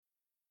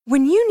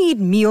When you need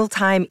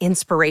mealtime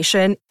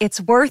inspiration,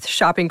 it's worth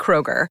shopping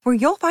Kroger, where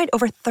you'll find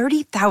over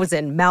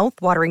 30,000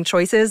 mouth-watering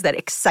choices that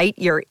excite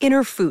your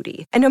inner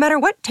foodie. And no matter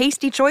what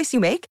tasty choice you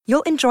make,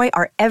 you'll enjoy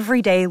our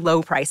everyday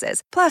low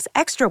prices, plus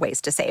extra ways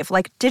to save,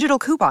 like digital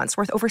coupons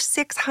worth over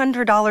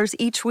 $600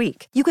 each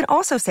week. You can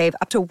also save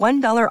up to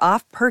 $1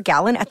 off per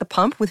gallon at the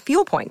pump with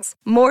fuel points.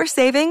 More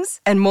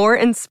savings and more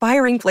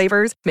inspiring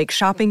flavors make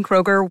shopping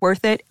Kroger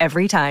worth it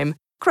every time.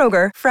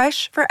 Kroger,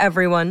 fresh for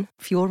everyone.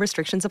 Fuel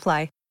restrictions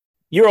apply.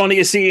 You're on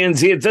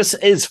SENZ. This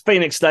is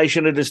Phoenix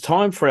Nation. It is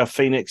time for our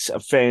Phoenix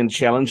Fan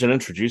Challenge, and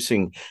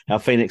introducing our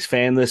Phoenix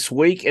fan this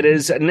week, it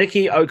is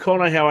Niki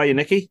O'Connor. How are you,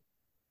 Niki?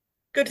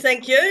 Good,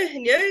 thank you.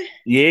 And you?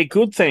 Yeah,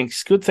 good,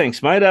 thanks. Good,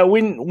 thanks, mate.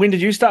 When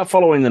did you start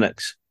following the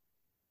Knicks?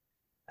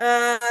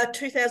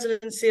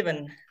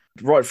 2007.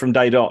 Right from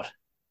day dot?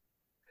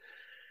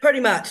 Pretty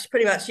much.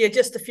 Yeah,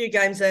 just a few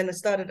games in. I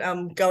started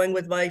going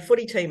with my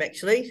footy team,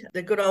 actually.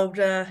 The good old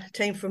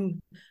team from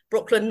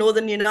Brooklyn,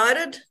 Northern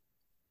United.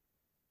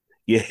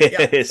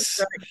 Yes.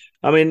 Yeah,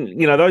 I mean,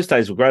 those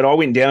days were great. I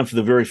went down for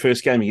the very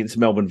first game against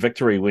Melbourne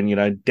Victory when,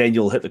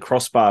 Daniel hit the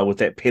crossbar with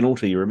that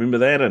penalty. You remember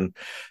that? And,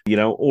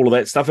 all of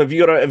that stuff. Have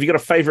you got a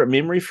favourite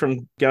memory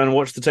from going and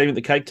watch the team at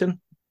the Cape Town?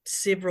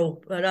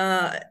 Several,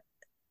 but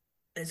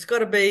it's got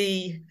to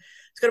be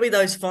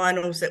those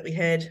finals that we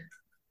had.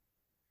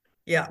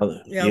 Yeah.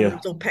 It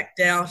was all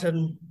packed out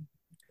and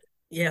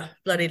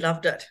bloody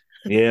loved it.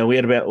 Yeah, we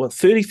had about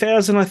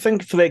 30,000, I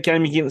think, for that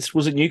game against,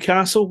 was it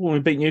Newcastle, when we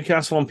beat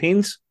Newcastle on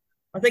pens?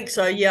 I think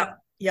so, yeah.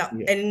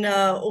 And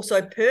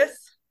also Perth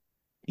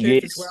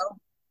yes. as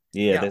well.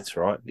 Yeah, that's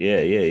right.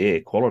 Yeah.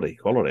 Quality.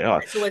 Oh,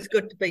 it's always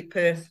good to beat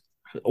Perth.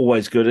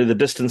 Always good. In the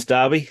distance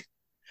derby.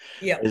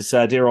 Yeah. As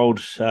dear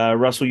old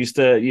Russell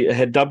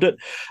had dubbed it.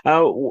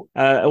 What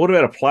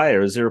about a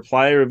player? Is there a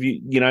player of you,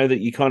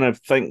 that you kind of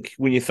think,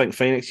 when you think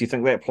Phoenix, you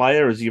think that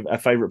player is a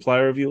favourite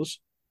player of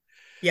yours?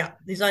 Yeah,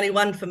 there's only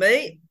one for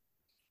me.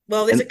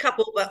 Well, there's a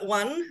couple, but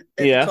one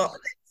at the top,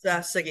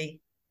 that's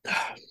Siggy.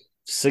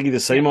 Siggy the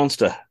Sea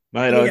Monster.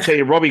 Mate, I tell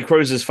you, Robbie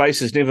Cruz's face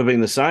has never been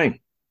the same.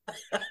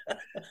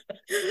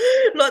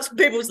 Lots of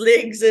people's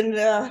legs and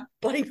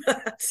body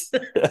parts.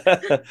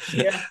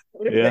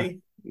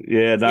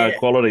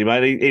 Quality,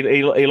 mate.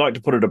 He liked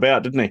to put it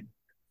about, didn't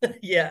he?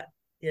 Yeah,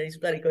 he's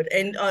bloody good.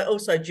 And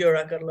also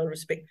Jura, got a lot of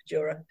respect for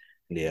Jura.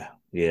 Yeah,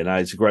 no,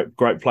 he's a great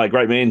player,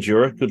 great man,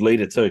 Jura, good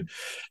leader too.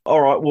 All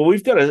right, well,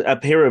 we've got a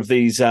pair of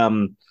these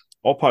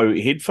Oppo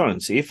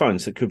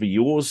earphones that could be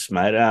yours,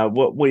 mate.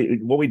 What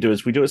we do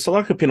is it's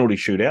like a penalty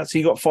shootout. So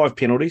you got 5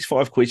 penalties,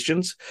 5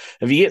 questions.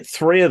 If you get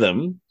 3 of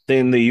them,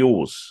 then they're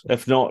yours.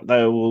 If not,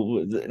 they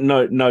will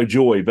no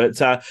joy. But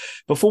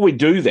before we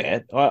do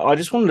that, I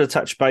just wanted to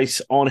touch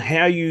base on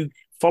how you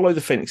follow the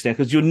Phoenix now,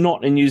 because you're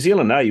not in New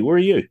Zealand, are you? Where are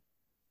you?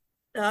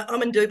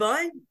 I'm in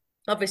Dubai.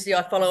 Obviously,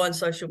 I follow on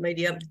social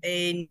media,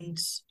 and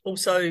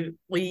also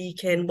we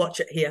can watch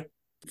it here.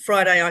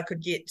 Friday, I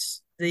could get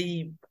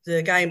the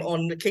game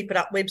on the Keep It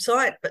Up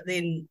website, but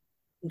then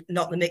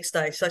not the next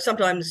day. So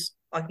sometimes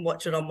I can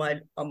watch it on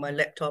my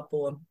laptop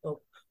or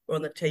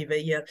on the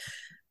TV. Yeah,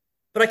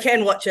 but I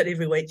can watch it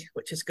every week,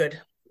 which is good.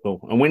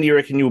 Cool. And when do you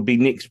reckon you'll be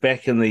next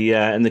back in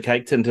the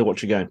Cape Town to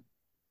watch a game?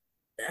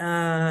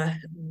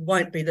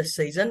 Won't be this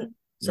season,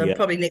 so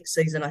probably next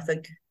season, I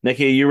think.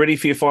 Niki, are you ready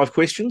for your 5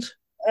 questions?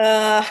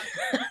 I'll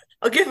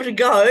give it a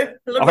go.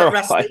 A little bit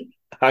rusty.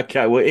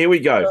 Okay, well, here we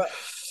go. Right.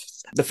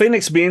 The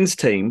Phoenix men's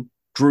team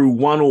drew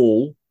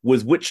 1-1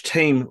 with which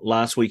team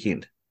last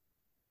weekend?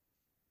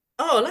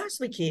 Oh, last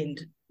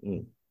weekend.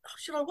 Oh,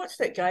 should I watch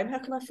that game? How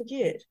can I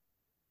forget?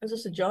 Is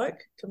this a joke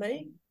to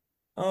me?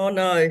 Oh,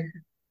 no.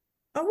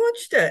 I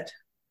watched it.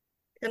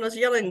 And I was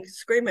yelling,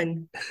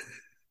 screaming.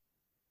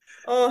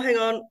 Oh, hang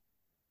on.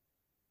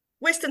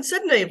 Western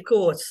Sydney, of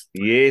course.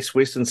 Yes,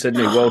 Western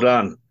Sydney. Well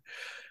done.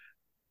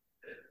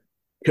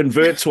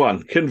 Converts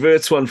one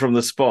from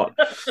the spot.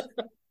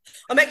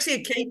 I'm actually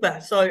a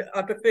keeper, so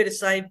I prefer to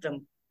save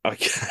them.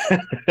 Okay.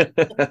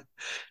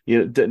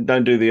 You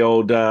don't do the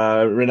old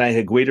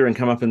Renee Higuita and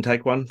come up and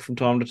take one from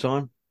time to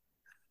time?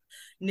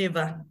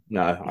 Never.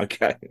 No,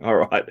 okay. All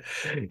right.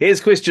 Here's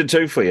question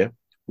 2 for you.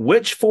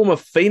 Which former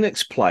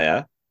Phoenix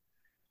player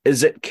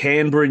is at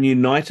Canberra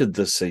United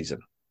this season?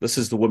 This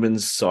is the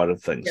women's side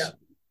of things. Yeah.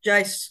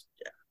 Grace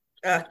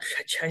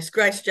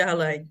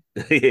Jarley.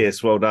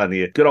 Yes, well done.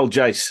 Yeah, good old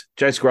Jace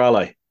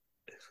Grale.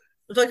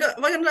 Am I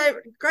going to know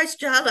Grace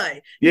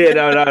Jarley? Yeah,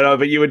 no.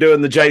 But you were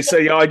doing the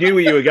JC. I knew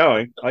where you were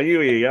going.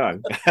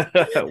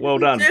 Well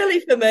done. It's early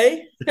for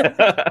me.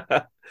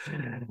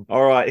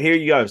 All right, here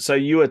you go. So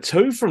you are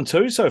 2 from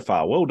 2 so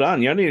far. Well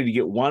done. You only need to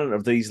get 1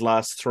 of these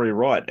last 3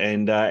 right,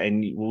 and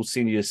we'll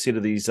send you a set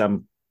of these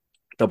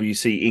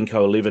WC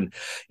Enco 11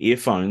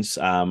 earphones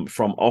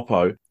from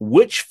Oppo.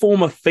 Which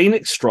former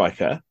Phoenix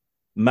striker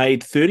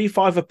made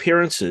 35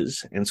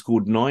 appearances and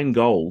scored 9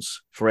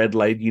 goals for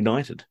Adelaide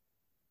United?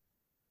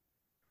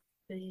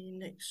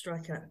 Phoenix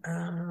striker.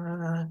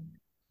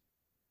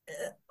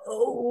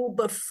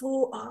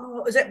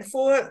 Is that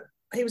before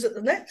he was at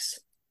the Knicks?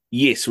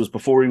 Yes, it was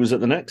before he was at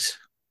the Knicks.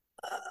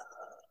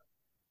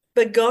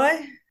 Big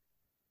guy.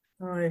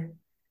 Oh,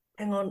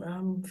 hang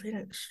on.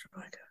 Phoenix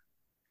striker.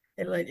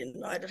 Adelaide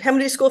United. How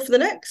many did he score for the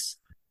Knicks?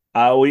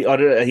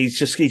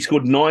 He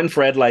scored 9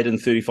 for Adelaide in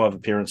 35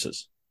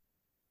 appearances.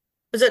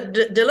 Was it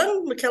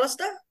Dylan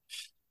McAllister?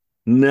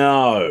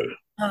 No.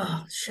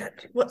 Oh,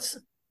 shit. What's...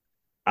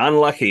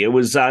 Unlucky. It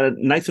was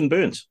Nathan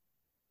Burns.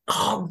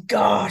 Oh,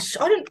 gosh.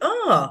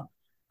 I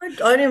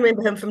only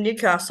remember him from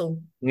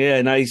Newcastle.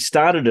 Yeah, no, he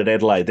started at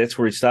Adelaide. That's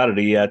where he started.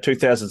 He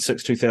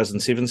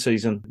 2006-2007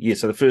 season. Yeah,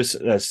 so the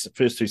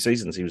first 2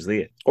 seasons he was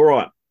there. All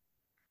right.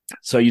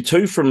 So you're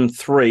 2 from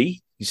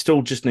 3. You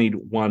still just need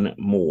 1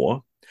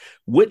 more.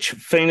 Which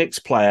Phoenix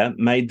player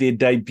made their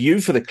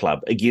debut for the club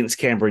against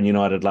Canberra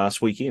United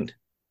last weekend?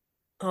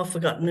 Oh, I've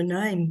forgotten the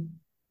name.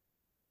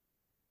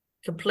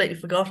 Completely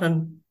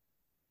forgotten.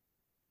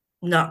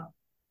 No.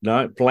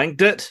 No,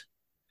 blanked it.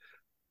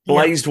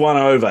 Blazed one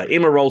over.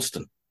 Emma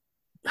Ralston.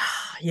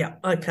 Yeah,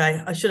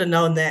 okay. I should have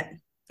known that.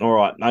 All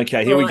right,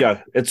 okay, here we go.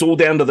 It's all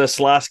down to this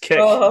last kick.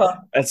 Oh.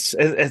 It's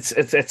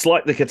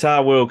like the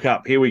Qatar World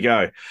Cup. Here we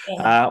go.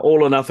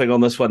 All or nothing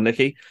on this one,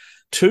 Niki.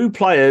 2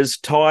 players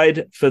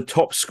tied for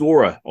top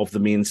scorer of the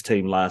men's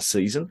team last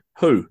season.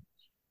 Who?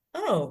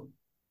 Oh,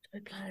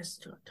 2 players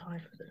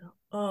tied for the top.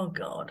 Oh,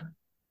 God.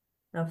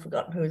 I've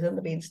forgotten who was in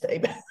the men's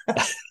team.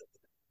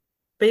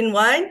 Ben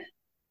Wayne?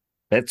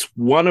 That's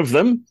one of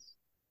them.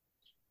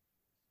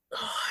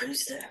 Oh,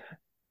 who's that?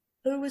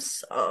 Who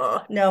was...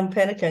 Oh, now I'm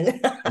panicking.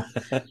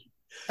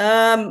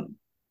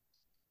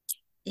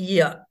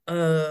 Yeah.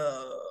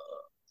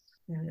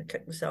 I'm going to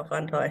kick myself,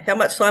 aren't I? How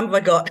much time have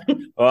I got?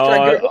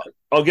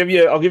 I'll give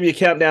you a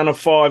countdown of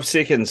 5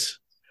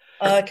 seconds.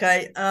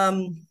 Okay.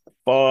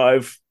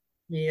 5.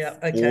 Yeah.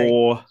 Okay.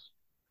 4.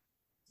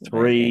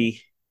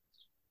 3.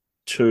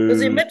 2.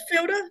 Was he a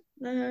midfielder?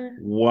 No.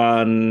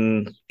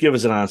 1. Give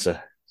us an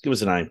answer. Give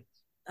us a name.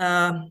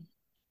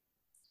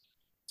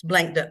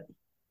 Blanked it.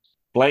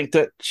 Blanked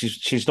it.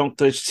 She's sent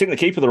the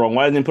keeper the wrong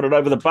way and then put it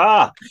over the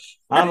bar.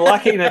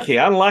 Unlucky,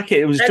 Niki. Unlucky.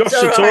 It was Josh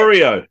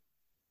Sotorio. Right.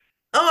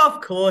 Oh,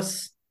 of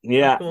course.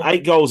 Yeah,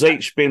 8 goals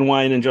each, Ben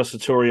Wayne and Josh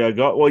Sotorio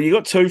got. Well, you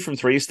got 2 from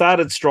 3. You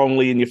started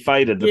strongly and you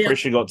faded. The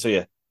pressure got to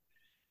you.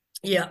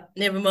 Yeah,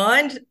 never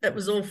mind. It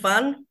was all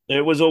fun.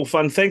 It was all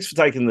fun. Thanks for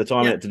taking the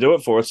time out to do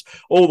it for us,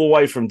 all the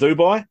way from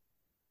Dubai.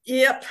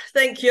 Yep,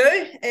 thank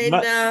you.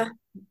 And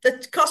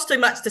it costs too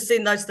much to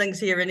send those things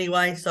here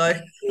anyway, so.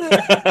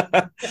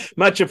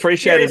 Much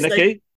appreciated, Niki.